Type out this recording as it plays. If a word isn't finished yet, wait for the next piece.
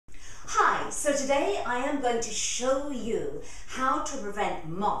So today I am going to show you how to prevent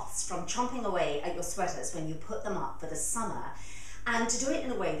moths from chomping away at your sweaters when you put them up for the summer, and to do it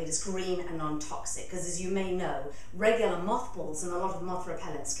in a way that is green and non-toxic, because as you may know, regular mothballs and a lot of moth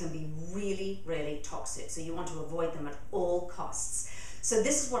repellents can be really, really toxic, so you want to avoid them at all costs. So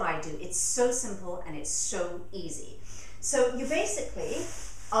this is what I do. It's so simple and it's so easy. So you basically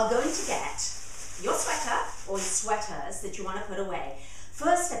are going to get your sweater or sweaters that you want to put away.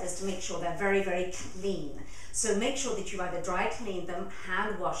 First step is to make sure they're very, very clean. So make sure that you either dry clean them,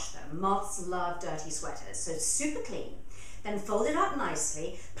 hand wash them. Moths love dirty sweaters, so super clean. Then fold it up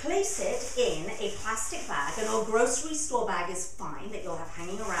nicely, place it in a plastic bag. An old grocery store bag is fine that you'll have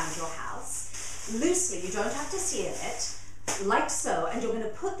hanging around your house. Loosely, you don't have to seal it, like so, and you're going to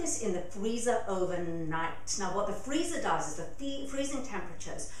put this in the freezer overnight. Now what the freezer does is the freezing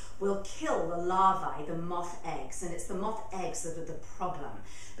temperatures will kill the larvae, the moth eggs, and it's the moth eggs that are the problem,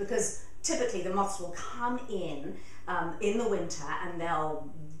 because typically the moths will come in the winter and they'll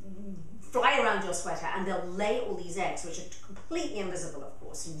fly around your sweater and they'll lay all these eggs, which are completely invisible, of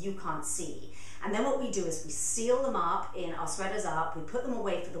course, and you can't see. And then what we do is we seal them up in our sweaters up, we put them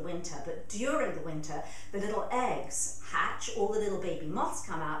away for the winter, but during the winter, the little eggs hatch, all the little baby moths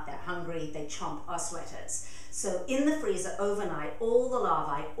come out, they're hungry, they chomp our sweaters. So in the freezer overnight, all the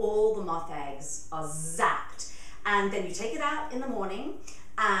larvae, all the moth eggs are zapped. And then you take it out in the morning,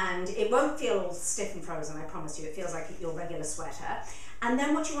 and it won't feel stiff and frozen, I promise you. It feels like your regular sweater. And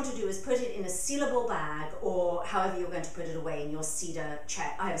then what you want to do is put it in a sealable bag, or however you're going to put it away in your cedar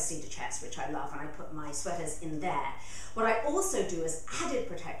chest. I have a cedar chest, which I love, and I put my sweaters in there. What I also do as added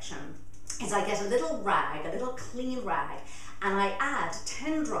protection is I get a little rag, a little clean rag, and I add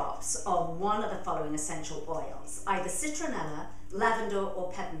 10 drops of one of the following essential oils, either citronella, lavender,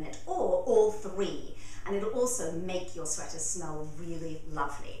 or peppermint, or all three. And it'll also make your sweater smell really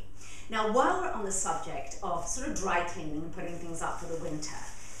lovely. Now, while we're on the subject of sort of dry cleaning and putting things up for the winter,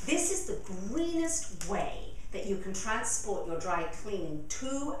 this is the greenest way that you can transport your dry cleaning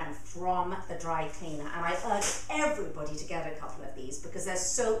to and from the dry cleaner. And I urge everybody to get a couple of these because they're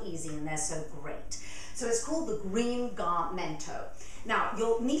so easy and they're so great. So it's called the Green Garmento. Now,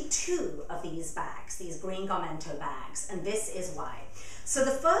 you'll need 2 of these bags, these Green Garmento bags, and this is why. So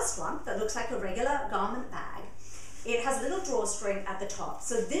the first one, that looks like a regular garment bag, it has a little drawstring at the top.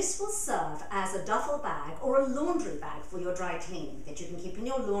 So this will serve as a duffel bag or a laundry bag for your dry cleaning that you can keep in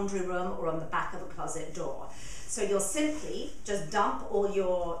your laundry room or on the back of a closet door. So you'll simply just dump all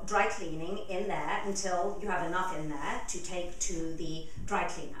your dry cleaning in there until you have enough in there to take to the dry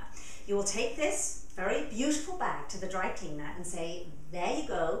cleaner. You will take this very beautiful bag to the dry cleaner and say, there you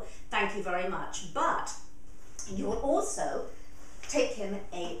go, thank you very much. But you will also take him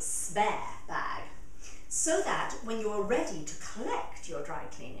a spare bag, so that when you are ready to collect your dry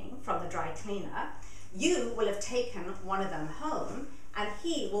cleaning from the dry cleaner, you will have taken one of them home and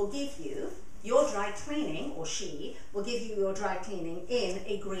he will give you your dry cleaning, or she will give you your dry cleaning in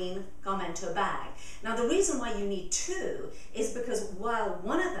a Green Garmento bag. Now the reason why you need 2 is because while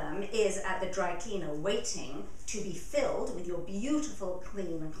one of them is at the dry cleaner waiting to be filled with your beautiful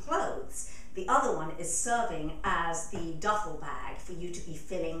clean clothes, the other one is serving as the duffel bag for you to be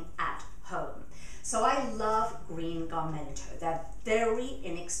filling at home. So I love Green Garmento. They're very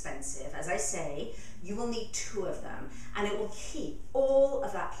inexpensive. As I say, you will need 2 of them, and it will keep all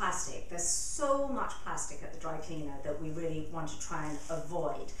of that plastic. There's so much plastic at the dry cleaner that we really want to try and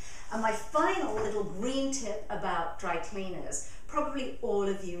avoid. And my final little green tip about dry cleaners, probably all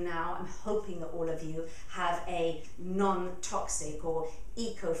of you now, I'm hoping that all of you have a non-toxic or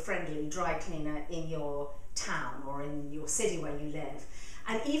eco-friendly dry cleaner in your town or in your city where you live.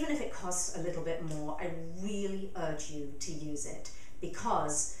 And even if it costs a little bit more, I really urge you to use it,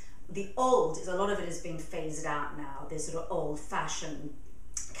 because a lot of it is being phased out now. There's sort of old-fashioned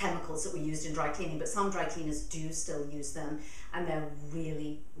chemicals that were used in dry cleaning, but some dry cleaners do still use them, and they're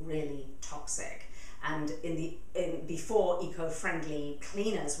really, really toxic. And before eco-friendly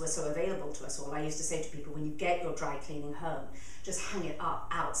cleaners were so available to us all, I used to say to people, when you get your dry cleaning home, just hang it up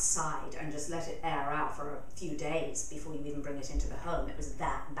outside and just let it air out for a few days before you even bring it into the home. It was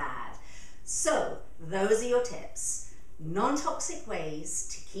that bad. So those are your tips. Non-toxic ways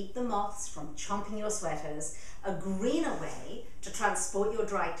to keep the moths from chomping your sweaters, a greener way to transport your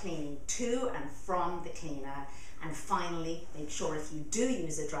dry cleaning to and from the cleaner, and finally, make sure if you do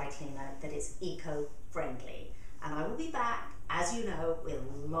use a dry cleaner that it's eco-friendly. And I will be back, as you know, with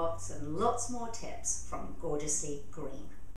lots and lots more tips from Gorgeously Green.